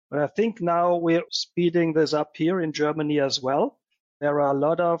But I think now we're speeding this up here in Germany as well. There are a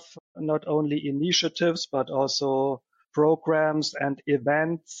lot of not only initiatives, but also programs and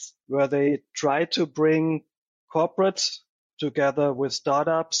events where they try to bring corporates together with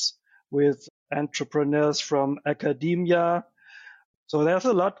startups, with entrepreneurs from academia. So there's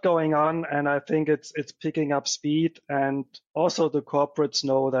a lot going on, and I think it's picking up speed. And also the corporates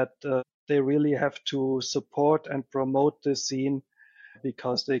know that they really have to support and promote this scene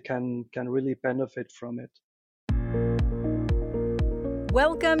because they can really benefit from it.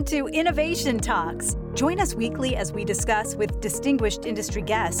 Welcome to Innovation Talks. Join us weekly as we discuss with distinguished industry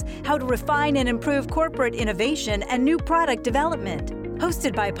guests how to refine and improve corporate innovation and new product development.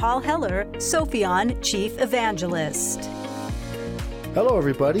 Hosted by Paul Heller, Sopheon Chief Evangelist. Hello,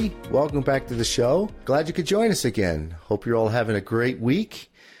 everybody. Welcome back to the show. Glad you could join us again. Hope you're all having a great week.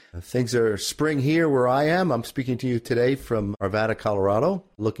 Things are spring here where I am. I'm speaking to you today from Arvada, Colorado.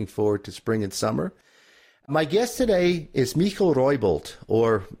 Looking forward to spring and summer. My guest today is Michael Roybold,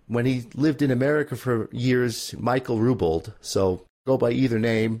 or when he lived in America for years, Michael Rubold. So go by either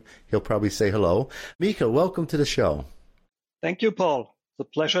name. He'll probably say hello. Michael, welcome to the show. Thank you, Paul. It's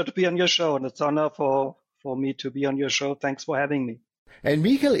a pleasure to be on your show, and it's an honor for me to be on your show. Thanks for having me. And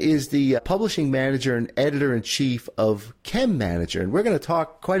Michael is the publishing manager and editor-in-chief of Chem Manager. And we're going to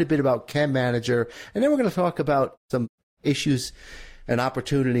talk quite a bit about Chem Manager, and then we're going to talk about some issues and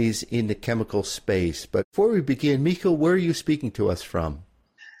opportunities in the chemical space. But before we begin, Michael, where are you speaking to us from?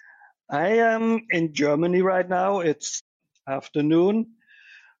 I am in Germany right now. It's afternoon.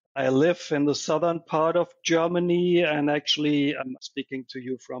 I live in the southern part of Germany, and actually I'm speaking to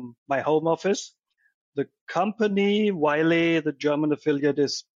you from my home office. The company, Wiley, the German affiliate,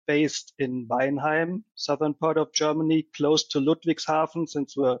 is based in Weinheim, southern part of Germany, close to Ludwigshafen.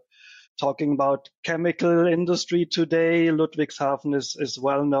 Since we're talking about chemical industry today, Ludwigshafen is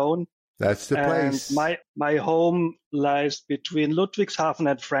well known. That's the place. And my home lies between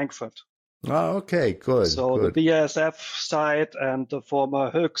Ludwigshafen and Frankfurt. Oh, okay, good. So good. The BASF site and the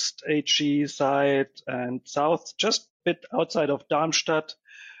former Höchst AG site and south, just a bit outside of Darmstadt,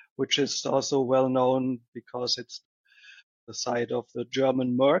 which is also well known because it's the site of the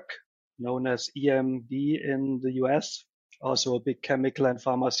German Merck, known as EMD in the US, also a big chemical and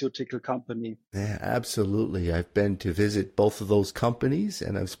pharmaceutical company. Yeah, absolutely. I've been to visit both of those companies,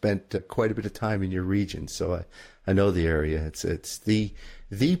 and I've spent quite a bit of time in your region, so I know the area. It's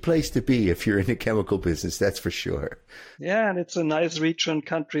the place to be if you're in the chemical business, that's for sure. Yeah, and it's a nice region,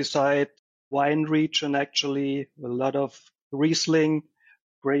 countryside, wine region actually, with a lot of Riesling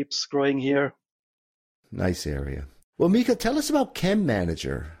grapes growing here. Nice area. Well, Mika, tell us about Chem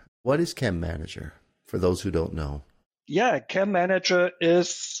Manager. What is Chem Manager, for those who don't know? Yeah, Chem Manager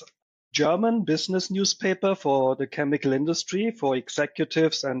is German business newspaper for the chemical industry, for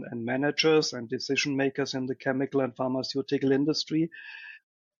executives and managers and decision makers in the chemical and pharmaceutical industry.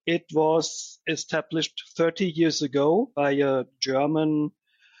 It was established 30 years ago by a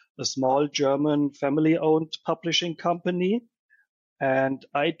small German family-owned publishing company. And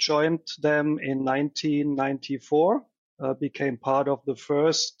I joined them in 1994, became part of the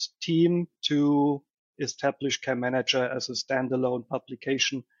first team to establish Chem Manager as a standalone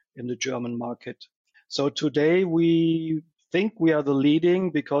publication in the German market. So today we think we are the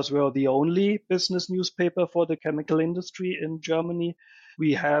leading, because we are the only business newspaper for the chemical industry in Germany.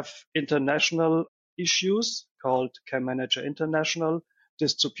 We have international issues called Chem Manager International,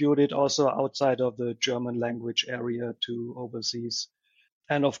 distributed also outside of the German language area to overseas.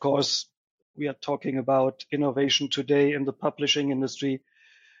 And of course, we are talking about innovation today in the publishing industry.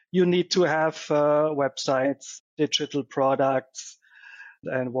 You need to have websites, digital products,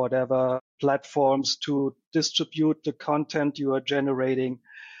 and whatever platforms to distribute the content you are generating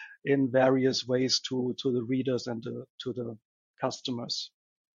in various ways to the readers and to the customers.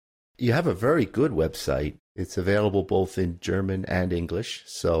 You have a very good website. It's available both in German and English.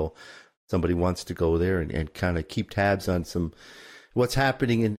 So somebody wants to go there and kind of keep tabs on what's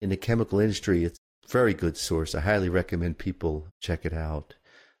happening in the chemical industry. It's a very good source. I highly recommend people check it out.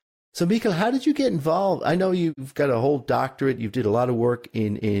 So, Michael, how did you get involved? I know you've got a whole doctorate. You did a lot of work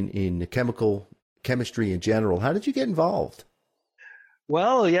in chemistry in general. How did you get involved?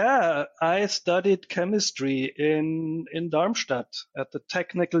 Well, yeah, I studied chemistry in Darmstadt at the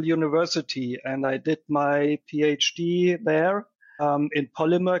Technical University, and I did my PhD there in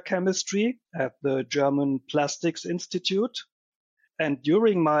polymer chemistry at the German Plastics Institute. And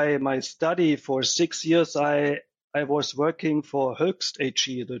during my study for 6 years, I was working for Höchst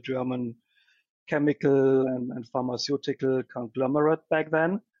AG, the German chemical and pharmaceutical conglomerate back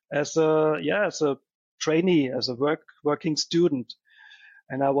then, as a trainee, as a working student.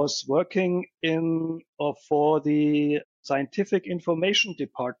 and I was working in or for the scientific information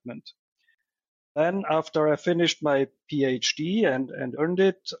department. Then after I finished my PhD and earned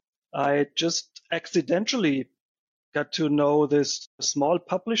it, I just accidentally got to know this small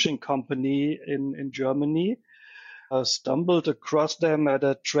publishing company in Germany. Stumbled across them at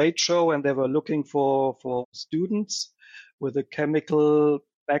a trade show, and they were looking for students with a chemical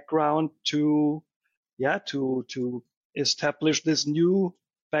background to establish this new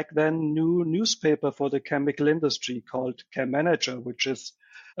newspaper for the chemical industry called ChemManager, which is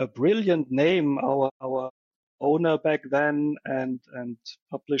a brilliant name. Our owner back then and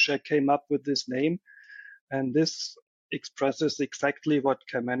publisher came up with this name, and this expresses exactly what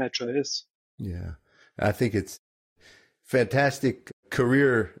ChemManager is. Yeah, I think it's fantastic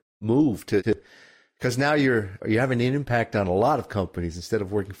career move to because now you're having an impact on a lot of companies instead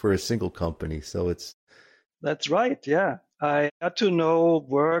of working for a single company. So that's right. Yeah, I got to know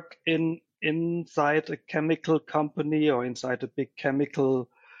work inside a chemical company or inside a big chemical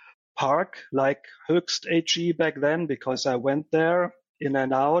park like Höchst AG back then, because I went there in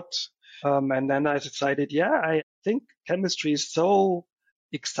and out, and then I decided, I think chemistry is so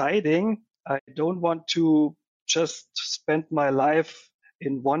exciting. I don't want to just spend my life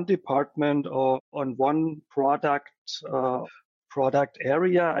in one department or on one product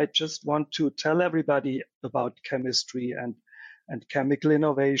area. I just want to tell everybody about chemistry and chemical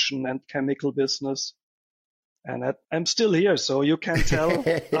innovation and chemical business. And I'm still here, so you can tell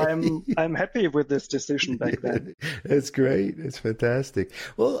I'm happy with this decision back then. That's great. It's fantastic.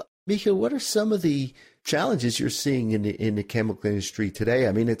 Well, Michael, what are some of the challenges you're seeing in the chemical industry today?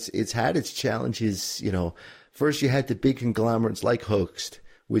 I mean, it's had its challenges. First you had the big conglomerates like Höchst,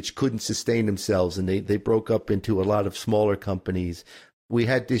 which couldn't sustain themselves, and they broke up into a lot of smaller companies. We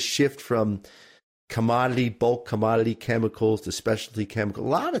had this shift from bulk commodity chemicals to specialty chemical, a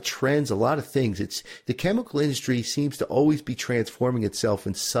lot of trends, a lot of things. The chemical industry seems to always be transforming itself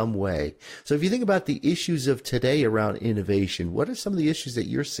in some way. So if you think about the issues of today around innovation, what are some of the issues that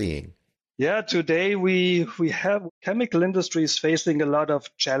you're seeing? Yeah, today we have chemical industries facing a lot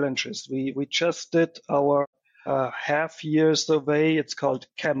of challenges. We just did our half-year survey. It's called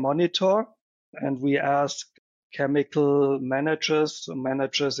ChemMonitor, and we asked chemical managers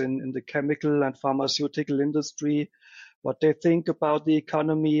in the chemical and pharmaceutical industry what they think about the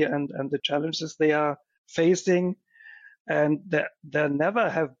economy and the challenges they are facing. And there never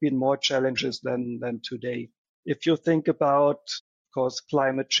have been more challenges than today. If you think about, of course,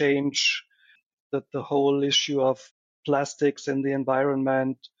 climate change, the whole issue of plastics in the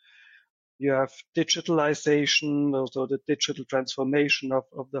environment, you have digitalization, also the digital transformation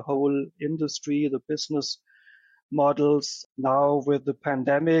of the whole industry, the business models. Now with the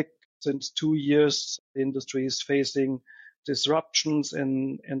pandemic, since 2 years, the industry is facing disruptions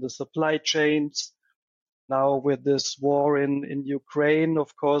in the supply chains. Now with this war in Ukraine,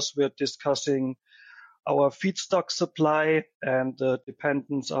 of course, we're discussing our feedstock supply and the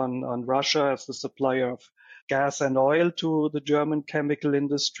dependence on Russia as the supplier of gas and oil to the German chemical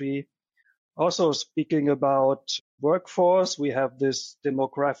industry. Also speaking about workforce, we have this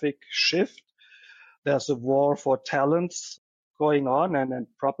demographic shift. There's a war for talents going on and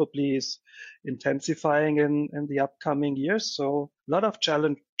probably is intensifying in the upcoming years. So a lot of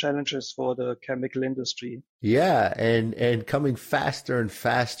challenges for the chemical industry. Yeah, and coming faster and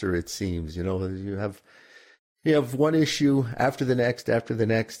faster, it seems. You have one issue after the next.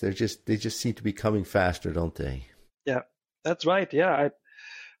 They just seem to be coming faster, don't they? Yeah, that's right. Yeah,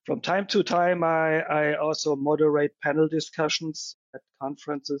 from time to time, I also moderate panel discussions at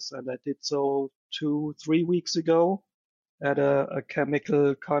conferences, and I did so 2-3 weeks ago at a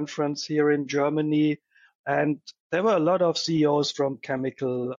chemical conference here in Germany. And there were a lot of CEOs from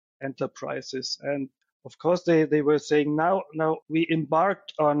chemical enterprises. And of course, they were saying, now we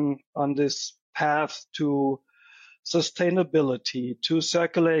embarked on this path to sustainability, to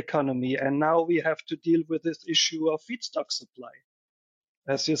circular economy, and now we have to deal with this issue of feedstock supply.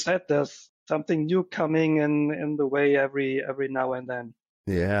 As you said, there's something new coming in the way every now and then.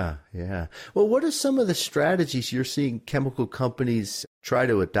 Yeah. Well, what are some of the strategies you're seeing chemical companies try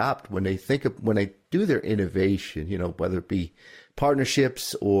to adopt when they do their innovation, whether it be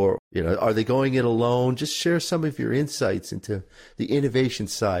partnerships or, are they going it alone? Just share some of your insights into the innovation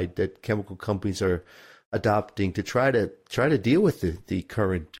side that chemical companies are adopting to try to deal with the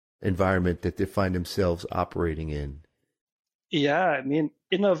current environment that they find themselves operating in. Yeah, I mean,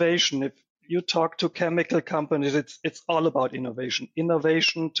 innovation, if you talk to chemical companies, it's all about innovation.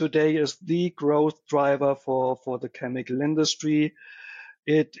 Innovation today is the growth driver for the chemical industry.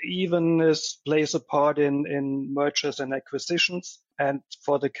 It even plays a part in mergers and acquisitions. And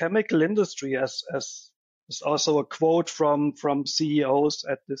for the chemical industry, as is also a quote from CEOs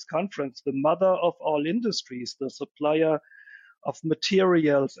at this conference, the mother of all industries, the supplier of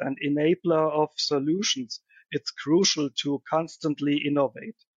materials and enabler of solutions, it's crucial to constantly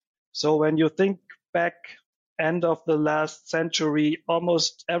innovate. So when you think back end of the last century,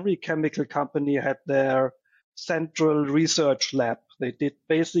 almost every chemical company had their central research lab. They did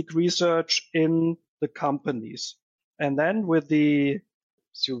basic research in the companies. And then with the,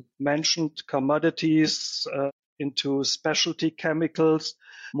 as you mentioned, commodities into specialty chemicals,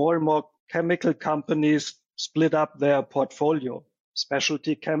 more and more chemical companies split up their portfolio.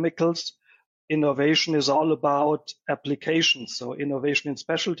 Specialty chemicals, innovation is all about applications. So innovation in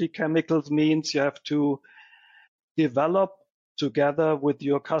specialty chemicals means you have to develop together with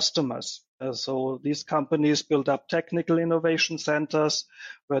your customers. So these companies built up technical innovation centers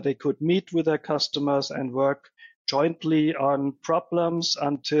where they could meet with their customers and work jointly on problems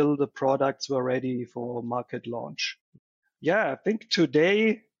until the products were ready for market launch. Yeah, I think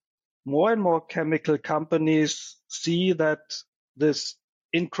today more and more chemical companies see that this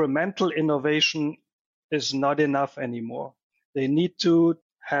incremental innovation is not enough anymore. They need to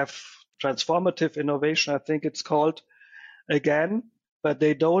have transformative innovation, I think it's called, again, but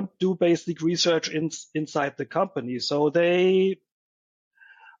they don't do basic research inside the company. So they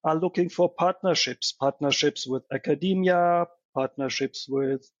are looking for partnerships with academia, partnerships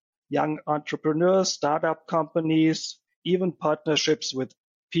with young entrepreneurs, startup companies, even partnerships with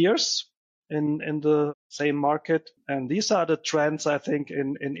peers in the same market. And these are the trends, I think,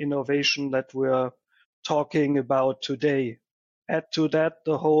 in innovation that we're talking about today. Add to that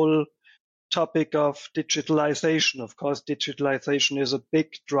the whole topic of digitalization. Of course, digitalization is a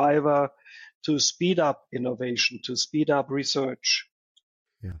big driver to speed up innovation, to speed up research.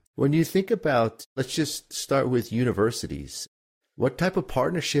 Yeah. When you think about, let's just start with universities. What type of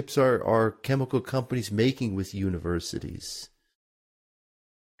partnerships are chemical companies making with universities?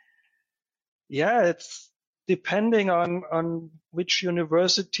 Yeah, it's depending on which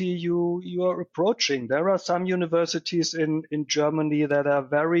university you are approaching. There are some universities in Germany that are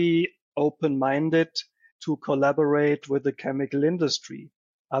very open-minded to collaborate with the chemical industry.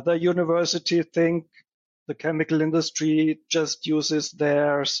 Other universities think the chemical industry just uses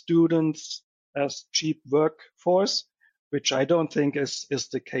their students as cheap workforce, which I don't think is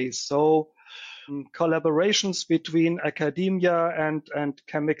the case. So collaborations between academia and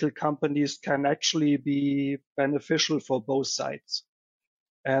chemical companies can actually be beneficial for both sides.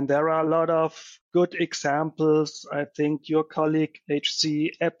 And there are a lot of good examples. I think your colleague,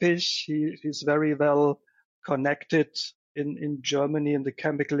 H.C. Eppich, he's very well connected in Germany in the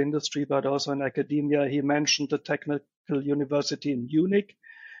chemical industry, but also in academia. He mentioned the Technical University in Munich,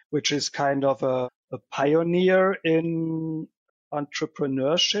 which is kind of a pioneer in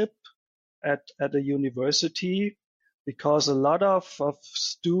entrepreneurship at a university, because a lot of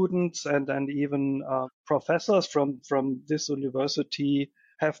students and even professors from this university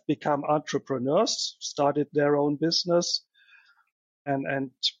have become entrepreneurs, started their own business, and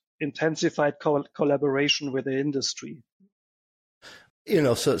intensified collaboration with the industry. You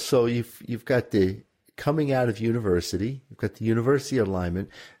know, so you've got the coming out of university, you've got the university alignment.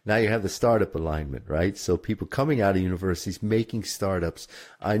 Now you have the startup alignment, right? So people coming out of universities making startups.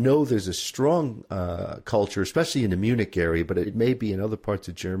 I know there's a strong culture, especially in the Munich area, but it may be in other parts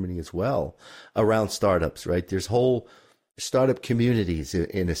of Germany as well, around startups, right? There's whole startup communities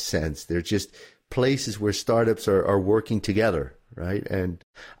in a sense. They're just places where startups are working together, right? And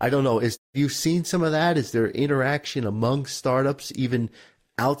I don't know, have you seen some of that? Is there interaction among startups, even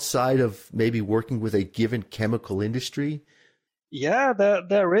outside of maybe working with a given chemical industry? Yeah,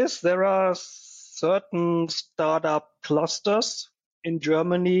 there is. There are certain startup clusters in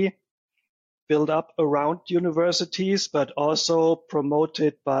Germany built up around universities, but also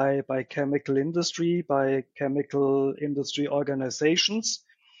promoted by chemical industry, by chemical industry organizations.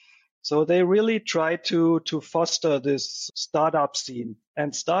 So they really try to foster this startup scene.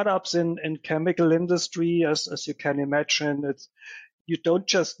 And startups in chemical industry, as you can imagine, you don't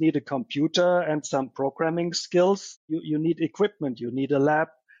just need a computer and some programming skills. You need equipment. You need a lab,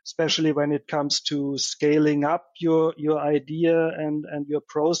 especially when it comes to scaling up your idea and your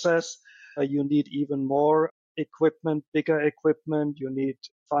process. You need even more equipment, bigger equipment. You need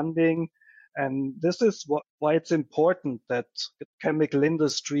funding. And this is why it's important that the chemical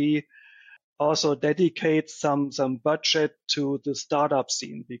industry also dedicates some budget to the startup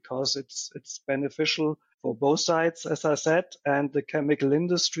scene, because it's beneficial for both sides, as I said. And the chemical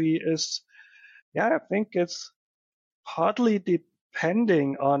industry is, I think it's partly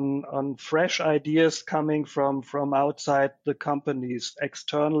depending on fresh ideas coming from outside the companies.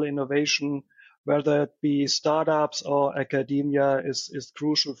 External innovation, whether it be startups or academia, is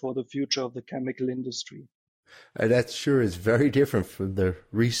crucial for the future of the chemical industry. That sure is very different from the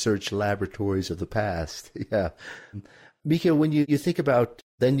research laboratories of the past. Yeah. Mika, when you think about,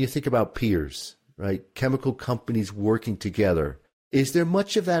 then you think about peers, right? Chemical companies working together. Is there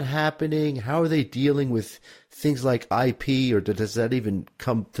much of that happening? How are they dealing with things like IP, or does that even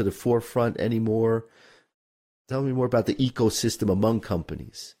come to the forefront anymore? Tell me more about the ecosystem among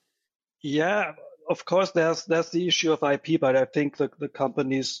companies. Yeah, of course, there's the issue of IP, but I think the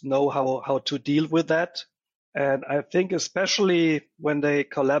companies know how to deal with that. And I think especially when they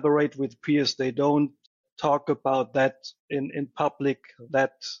collaborate with peers, they don't talk about that in public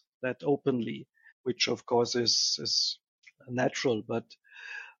that openly, which of course is natural. But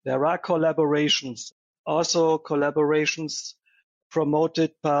there are collaborations, also collaborations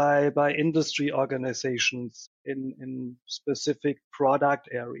promoted by industry organizations in specific product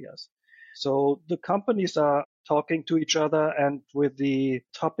areas. So the companies are talking to each other, and with the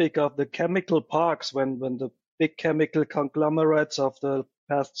topic of the chemical parks, when the big chemical conglomerates of the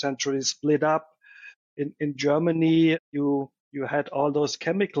past century split up, in Germany, you had all those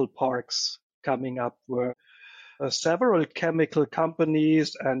chemical parks coming up where several chemical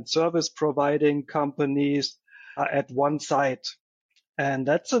companies and service providing companies are at one site. And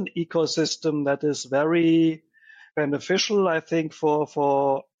that's an ecosystem that is very beneficial, I think,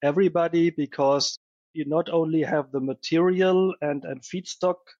 for everybody, because you not only have the material and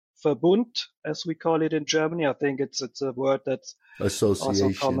feedstock Verbund, as we call it in Germany. I think it's a word that's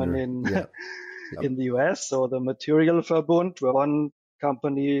also common in the US. So the material Verbund, where one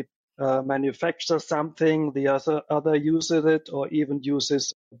company manufactures something, the other uses it, or even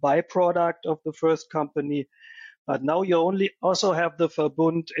uses a byproduct of the first company. But now you also have the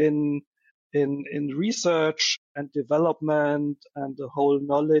Verbund in research and development and the whole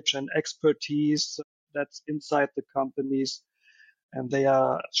knowledge and expertise that's inside the companies, and they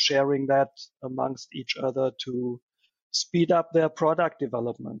are sharing that amongst each other to speed up their product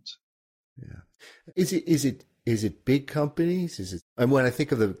development. Yeah. Is it big companies? And when I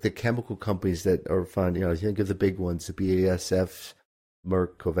think of the chemical companies that are fun, you think of the big ones, the BASF,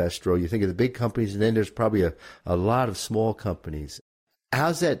 Merck, Covestro, you think of the big companies, and then there's probably a lot of small companies.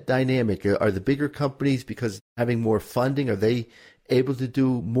 How's that dynamic? Are the bigger companies, because having more funding, are they able to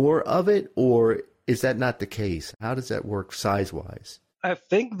do more of it, or is that not the case? How does that work size-wise? I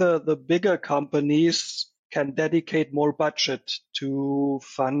think the bigger companies can dedicate more budget to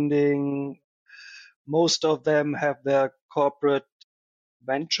funding. Most of them have their corporate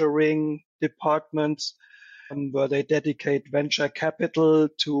venturing departments where they dedicate venture capital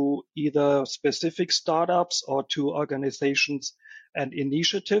to either specific startups or to organizations and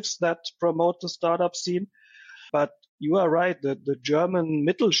initiatives that promote the startup scene. But you are right, the German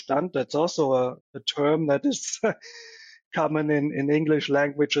Mittelstand, that's also a term that is common in English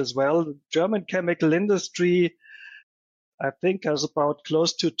language as well. The German chemical industry, I think, has about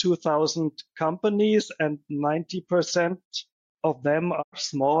close to 2,000 companies, and 90% of them are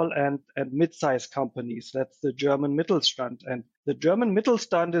small and mid-sized companies. That's the German Mittelstand. And the German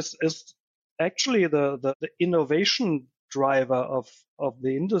Mittelstand is actually the innovation driver of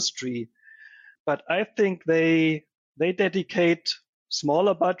the industry. But I think they dedicate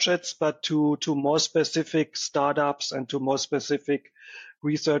smaller budgets, but to more specific startups and to more specific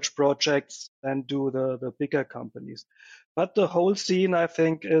research projects than do the bigger companies. But the whole scene, I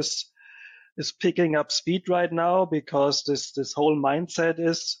think, is picking up speed right now, because this whole mindset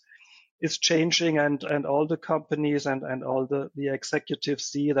is changing, and all the companies and all the executives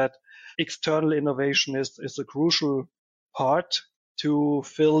see that external innovation is a crucial part to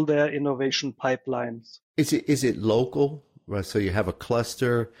fill their innovation pipelines. Is it local? Right, so you have a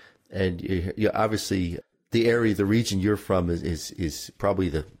cluster, and you obviously the region you're from is probably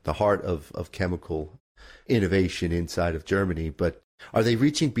the heart of chemical innovation inside of Germany. But are they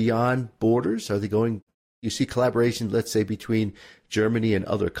reaching beyond borders? Are they going? You see collaboration, let's say, between Germany and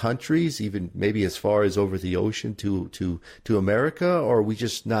other countries, even maybe as far as over the ocean to America, or are we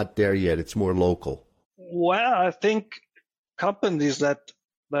just not there yet? It's more local. Well, I think companies that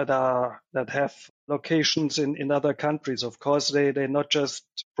have locations in other countries, of course, they not just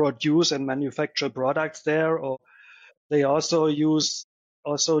produce and manufacture products there, or they also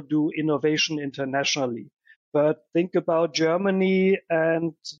do innovation internationally. But think about Germany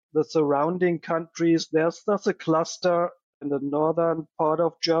and the surrounding countries. There's a cluster in the northern part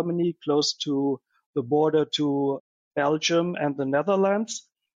of Germany, close to the border to Belgium and the Netherlands.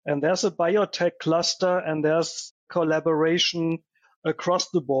 And there's a biotech cluster, and there's collaboration across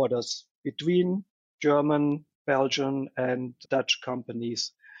the borders between German, Belgian, and Dutch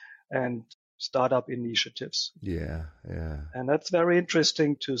companies and startup initiatives. Yeah. And that's very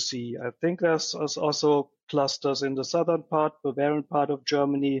interesting to see. I think there's also clusters in the southern part, Bavarian part of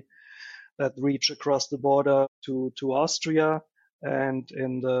Germany that reach across the border to Austria, and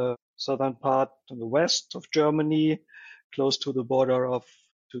in the southern part, in the west of Germany, close to the border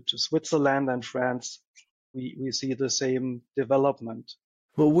to Switzerland and France, we see the same development.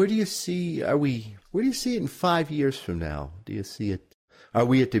 Well, where do you see it in 5 years from now? Do you see it? Are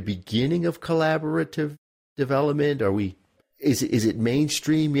we at the beginning of collaborative development? Is it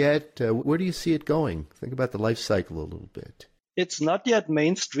mainstream yet? Where do you see it going? Think about the life cycle a little bit. It's not yet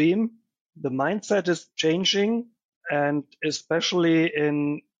mainstream. The mindset is changing, and especially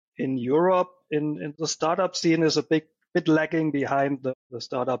in Europe, in the startup scene is a bit lagging behind the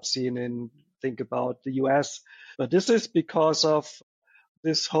startup scene think about the US. But this is because of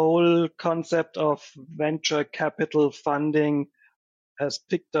this whole concept of venture capital funding has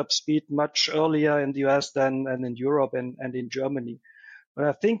picked up speed much earlier in the US than in Europe and in Germany. But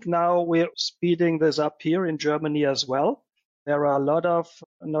I think now we're speeding this up here in Germany as well. There are a lot of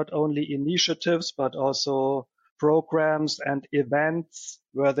not only initiatives, but also programs and events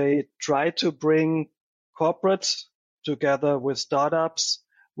where they try to bring corporates together with startups,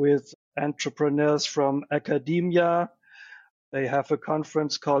 with entrepreneurs from academia. They have a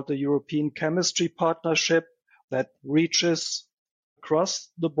conference called the European Chemistry Partnership that reaches across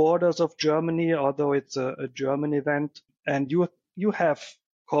the borders of Germany, although it's a German event. And you have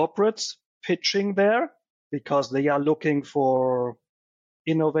corporates pitching there because they are looking for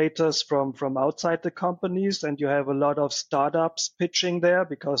innovators from outside the companies. And you have a lot of startups pitching there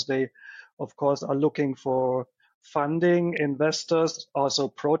because they, of course, are looking for funding, investors, also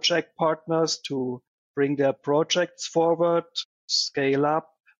project partners to bring their projects forward, scale up,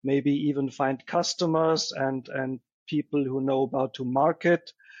 maybe even find customers and people who know about to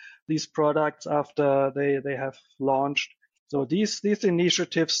market these products after they have launched. So these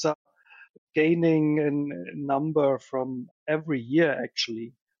initiatives are gaining in number from every year,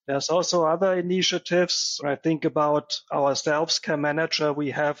 actually. There's also other initiatives. When I think about ourselves, CheManager,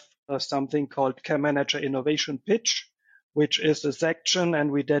 we have something called CheManager Innovation Pitch, which is a section,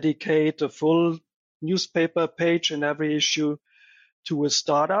 and we dedicate a full newspaper page in every issue to a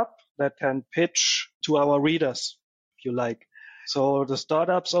startup that can pitch to our readers, if you like. So the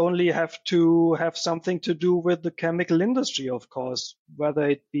startups only have to have something to do with the chemical industry, of course, whether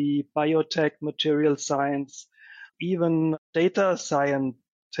it be biotech, material science, even data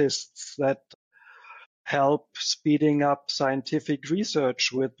scientists that help speeding up scientific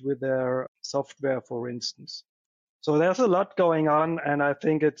research with their software, for instance. So there's a lot going on, and I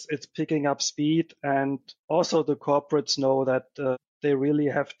think it's picking up speed. And also the corporates know that they really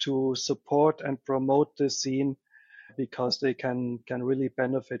have to support and promote this scene because they can really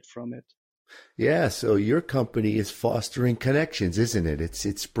benefit from it. Yeah, so your company is fostering connections, isn't it?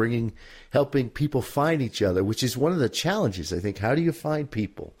 It's helping people find each other, which is one of the challenges, I think. How do you find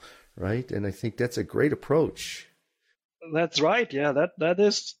people, right? And I think that's a great approach. That's right. Yeah, that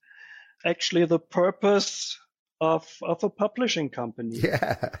is actually the purpose of a publishing company.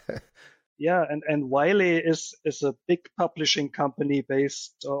 Yeah. Yeah, and Wiley is a big publishing company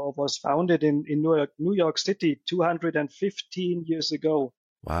based or was founded in New York City 215 years ago.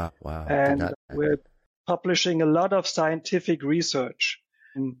 Wow. And we're publishing a lot of scientific research.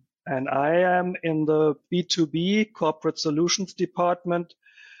 And I am in the B2B corporate solutions department.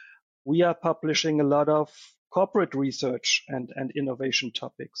 We are publishing a lot of corporate research and innovation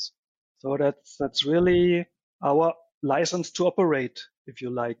topics. So that's really our license to operate, if you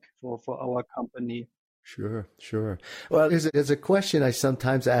like, for our company. Sure. Well, there's a question I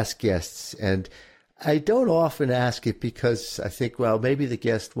sometimes ask guests, and I don't often ask it because I think, well, maybe the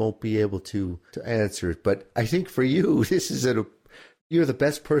guest won't be able to answer it. But I think for you, you're the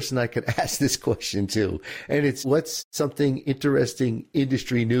best person I could ask this question to. And it's, what's something interesting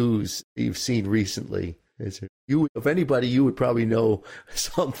industry news you've seen recently? If anybody, you would probably know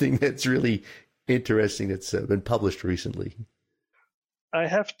something that's really interesting that's been published recently. I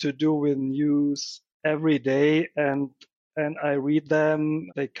have to do with news every day, and I read them.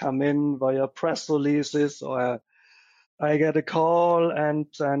 They come in via press releases, or I get a call and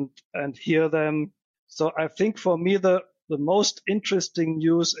hear them. So I think for me the most interesting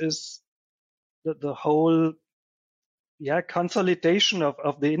news is the whole consolidation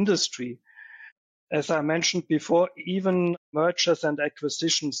of the industry. As I mentioned before, even mergers and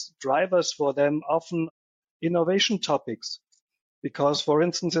acquisitions, drivers for them often innovation topics. Because, for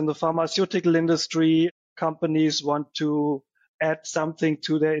instance, in the pharmaceutical industry, companies want to add something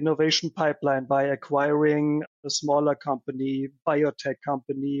to their innovation pipeline by acquiring a smaller company, biotech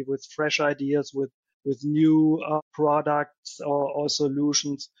company with fresh ideas, with new products or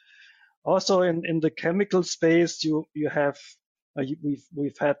solutions. Also in the chemical space, you have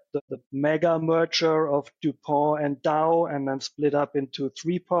we've had the mega merger of DuPont and Dow, and then split up into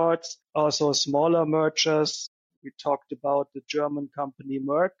 3 parts. Also smaller mergers. We talked about the German company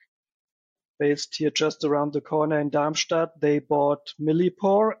Merck, based here just around the corner in Darmstadt. They bought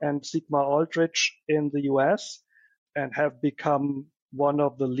Millipore and Sigma-Aldrich in the US and have become one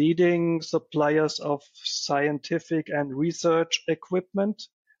of the leading suppliers of scientific and research equipment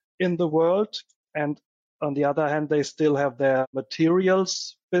in the world. And on the other hand, they still have their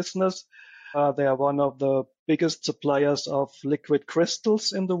materials business. They are one of the biggest suppliers of liquid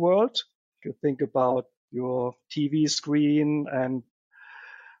crystals in the world. If you think about your TV screen and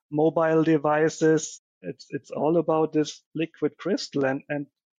mobile devices, it's all about this liquid crystal. And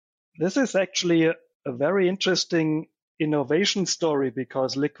this is actually a very interesting innovation story,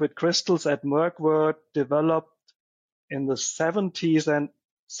 because liquid crystals at Merck were developed in the 60s and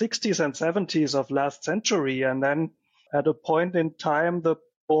 70s of last century. And then at a point in time, the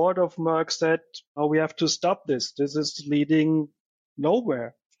board of Merck said, oh, we have to stop this. This is leading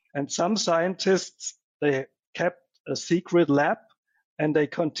nowhere. And some scientists, they kept a secret lab and they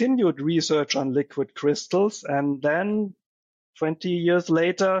continued research on liquid crystals. And then 20 years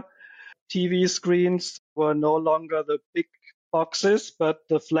later, TV screens were no longer the big boxes, but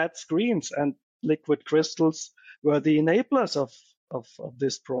the flat screens, and liquid crystals were the enablers of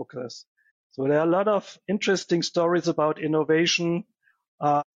this progress. So there are a lot of interesting stories about innovation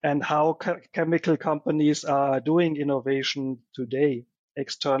and how chemical companies are doing innovation today,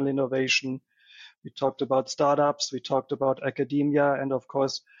 external innovation. We talked about startups, we talked about academia, and of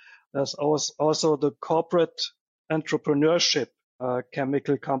course, there's also the corporate entrepreneurship.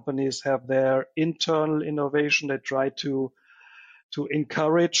 Chemical companies have their internal innovation. They try to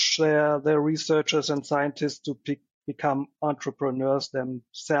encourage their researchers and scientists to become entrepreneurs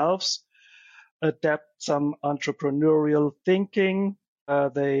themselves, adapt some entrepreneurial thinking.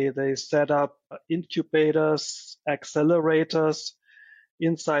 They set up incubators, accelerators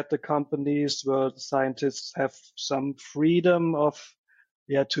inside the companies where the scientists have some freedom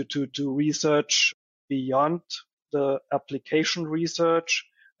to research beyond the application research.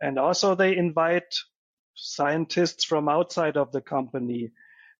 And also they invite scientists from outside of the company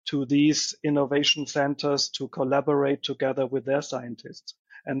to these innovation centers to collaborate together with their scientists.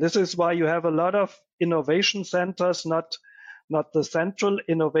 And this is why you have a lot of innovation centers, not the central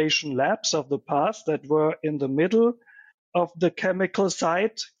innovation labs of the past that were in the middle of the chemical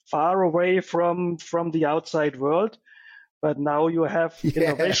site, far away from the outside world. But now you have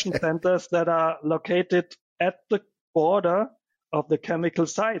innovation centers that are located at the border of the chemical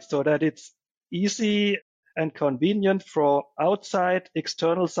site, so that it's easy and convenient for outside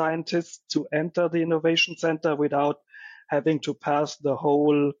external scientists to enter the innovation center without having to pass the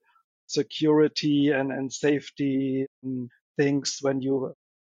whole security and safety things when you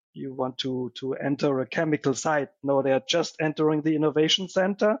want to enter a chemical site. No, they're just entering the innovation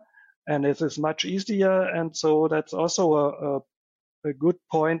center, and it is much easier. And so that's also a good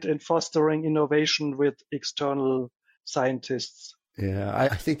point in fostering innovation with external scientists. Yeah, I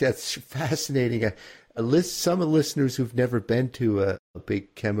think that's fascinating. Some of the listeners who've never been to a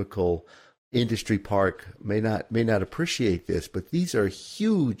big chemical industry park may not appreciate this, but these are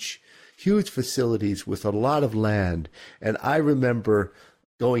huge facilities with a lot of land. And I remember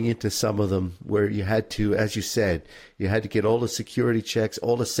going into some of them where you had to, as you said, you had to get all the security checks,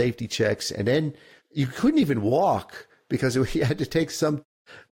 all the safety checks, and then you couldn't even walk because you had to take some,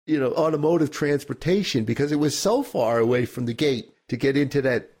 automotive transportation because it was so far away from the gate to get into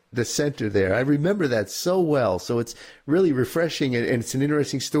the center there. I remember that so well. So it's really refreshing, and it's an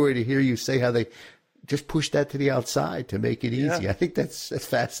interesting story to hear you say how they just push that to the outside to make it easy. I think that's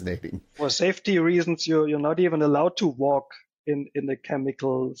fascinating. For safety reasons, you're not even allowed to walk in the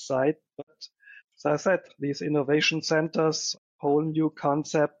chemical site. But as I said, these innovation centers, whole new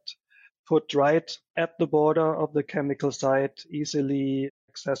concept, put right at the border of the chemical site, easily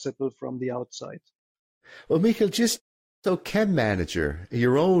accessible from the outside. Well, Michael, just so Chem Manager,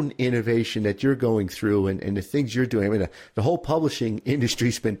 your own innovation that you're going through and the things you're doing, I mean, the whole publishing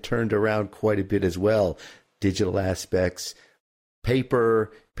industry's been turned around quite a bit as well. Digital aspects,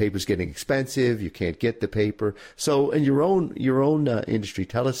 paper's getting expensive. You can't get the paper. So in your own industry,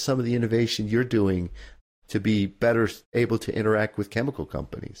 tell us some of the innovation you're doing to be better able to interact with chemical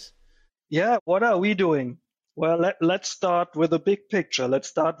companies. Yeah, what are we doing? Well, let's start with the big picture. Let's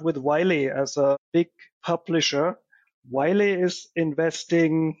start with Wiley as a big publisher. Wiley is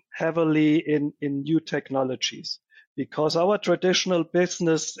investing heavily in new technologies because our traditional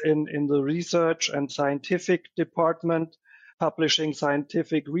business in the research and scientific department, publishing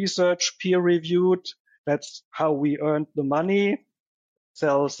scientific research, peer-reviewed, that's how we earned the money,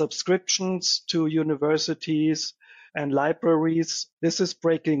 sell subscriptions to universities and libraries. This is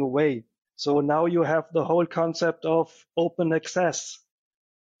breaking away. So now you have the whole concept of open access.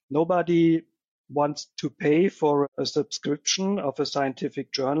 Nobody wants to pay for a subscription of a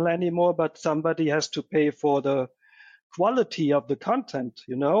scientific journal anymore, but somebody has to pay for the quality of the content,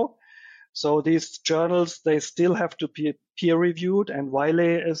 So these journals, they still have to be peer reviewed, and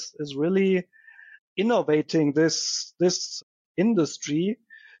Wiley is really innovating this industry.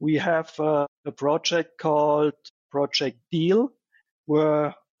 We have a project called Project Deal,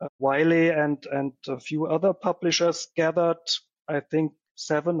 where Wiley and a few other publishers gathered, I think,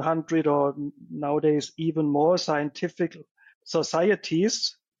 700 or nowadays even more scientific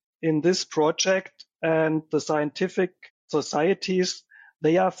societies in this project. And the scientific societies,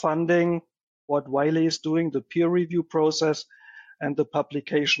 they are funding what Wiley is doing, the peer review process and the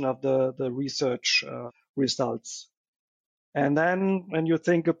publication of the research results. And then when you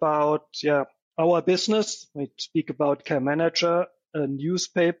think about our business, we speak about ChemManager, a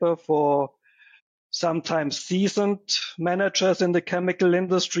newspaper for sometimes seasoned managers in the chemical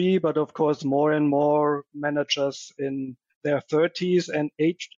industry, but of course more and more managers in their 30s and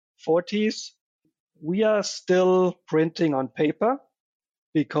aged 40s. We are still printing on paper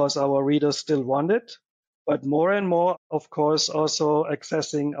because our readers still want it, but more and more, of course, also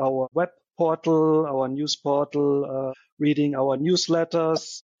accessing our web portal, our news portal, reading our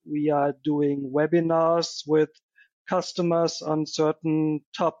newsletters. We are doing webinars with customers on certain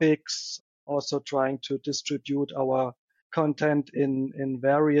topics, also trying to distribute our content in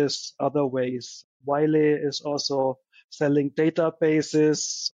various other ways. Wiley is also selling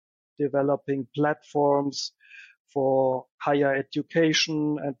databases, developing platforms for higher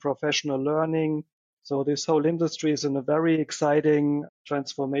education and professional learning. So this whole industry is in a very exciting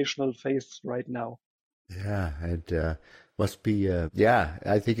transformational phase right now. Yeah, and must be,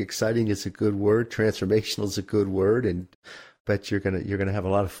 I think exciting is a good word. Transformational is a good word, and bet you're gonna have a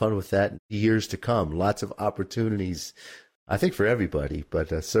lot of fun with that in years to come. Lots of opportunities, I think, for everybody,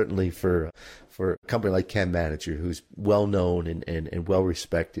 but certainly for a company like ChemManager, who's well known and well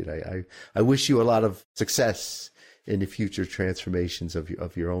respected. I wish you a lot of success in the future transformations of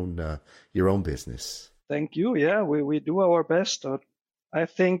your own business. Thank you. Yeah, we do our best. I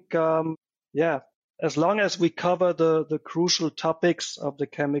think as long as we cover the crucial topics of the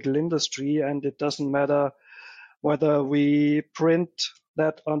chemical industry, and it doesn't matter whether we print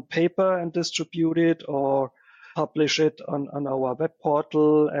that on paper and distribute it or publish it on our web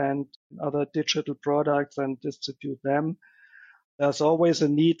portal and other digital products and distribute them, there's always a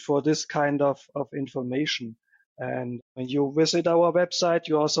need for this kind of information. And when you visit our website,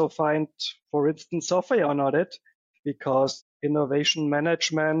 you also find, for instance, software on it, because innovation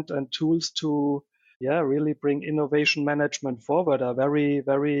management and tools to really bring innovation management forward are very,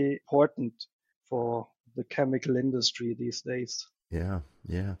 very important for the chemical industry these days. Yeah.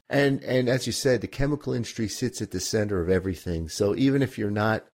 And as you said, the chemical industry sits at the center of everything. So even if you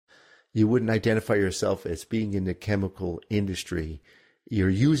wouldn't identify yourself as being in the chemical industry, you're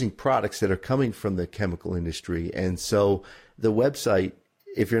using products that are coming from the chemical industry. And so the website,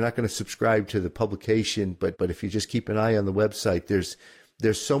 if you're not going to subscribe to the publication, but if you just keep an eye on the website,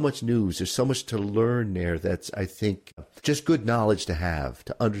 there's so much news, there's so much to learn there. That's, I think, just good knowledge to have,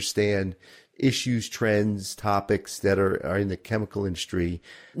 to understand issues, trends, topics that are in the chemical industry,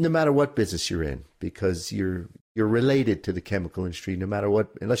 no matter what business you're in, because you're related to the chemical industry, no matter what,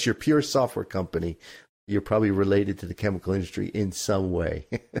 unless you're a pure software company, you're probably related to the chemical industry in some way.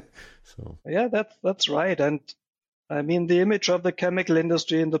 So yeah, that's right. And I mean, the image of the chemical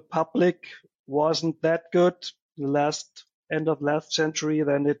industry in the public wasn't that good end of last century.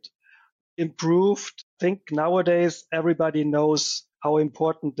 Then it improved. I think nowadays everybody knows how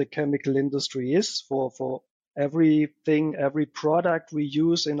important the chemical industry is for everything, every product we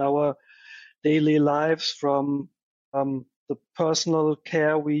use in our daily lives, from the personal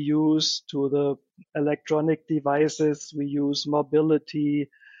care we use to the electronic devices we use, mobility,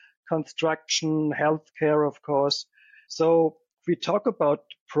 construction, healthcare, of course. So if we talk about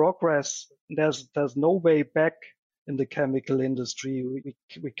progress, there's no way back in the chemical industry.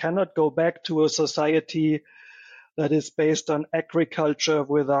 We cannot go back to a society that is based on agriculture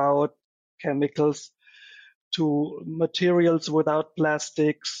without chemicals, to materials without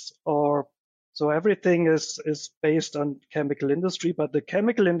plastics, so everything is based on chemical industry, but the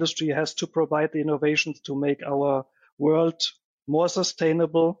chemical industry has to provide the innovations to make our world more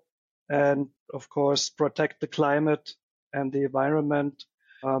sustainable and, of course, protect the climate and the environment.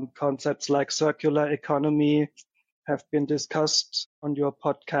 Concepts like circular economy have been discussed on your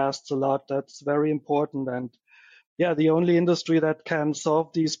podcasts a lot. That's very important. And yeah, the only industry that can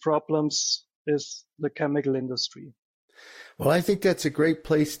solve these problems is the chemical industry. Well, I think that's a great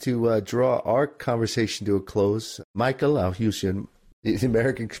place to draw our conversation to a close. Michael, I'll use the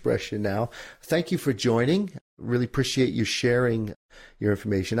American expression now. Thank you for joining. Really appreciate you sharing your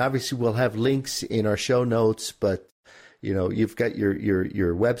information. Obviously, we'll have links in our show notes, but you've got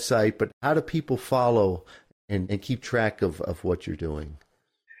your website, but how do people follow and keep track of what you're doing?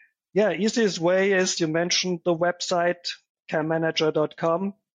 Yeah, easiest way is you mentioned the website,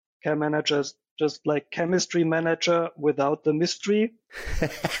 ChemManager.com. ChemManager is just like chemistry manager without the mystery.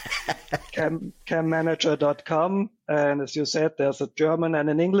 ChemManager.com. And as you said, there's a German and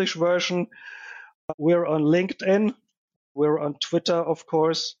an English version. We're on LinkedIn. We're on Twitter, of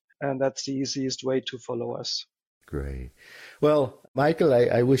course. And that's the easiest way to follow us. Great. Well, Michael,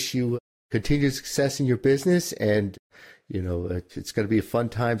 I wish you continued success in your business, and it's going to be fun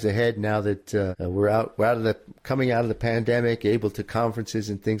times ahead now that we're coming out of the pandemic, able to conferences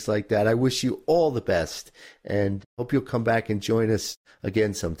and things like that. I wish you all the best, and hope you'll come back and join us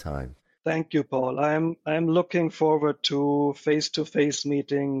again sometime. Thank you, Paul. I'm looking forward to face-to-face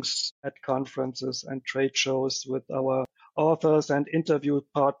meetings at conferences and trade shows with our authors and interview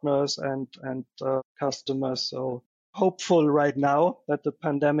partners and customers. So hopeful right now that the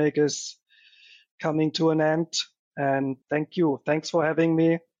pandemic is coming to an end. And thank you. Thanks for having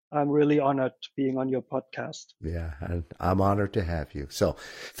me. I'm really honored being on your podcast. Yeah, and I'm honored to have you. So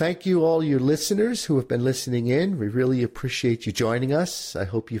thank you, all your listeners who have been listening in. We really appreciate you joining us. I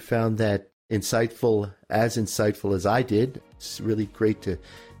hope you found that insightful as I did. It's really great to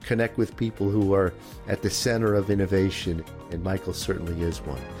connect with people who are at the center of innovation, and Michael certainly is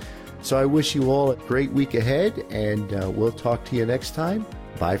one. So I wish you all a great week ahead, and we'll talk to you next time.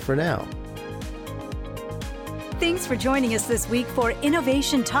 Bye for now. Thanks for joining us this week for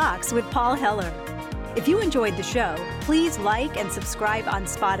Innovation Talks with Paul Heller. If you enjoyed the show, please like and subscribe on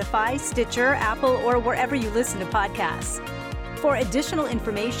Spotify, Stitcher, Apple, or wherever you listen to podcasts. For additional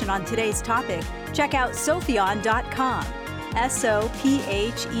information on today's topic, check out Sopheon.com,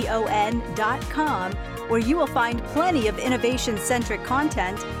 SOPHEON.com, where you will find plenty of innovation-centric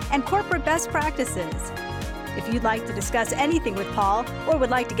content and corporate best practices. If you'd like to discuss anything with Paul or would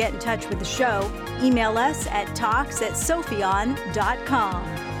like to get in touch with the show, email us at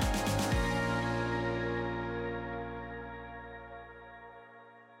talks@sopheon.com.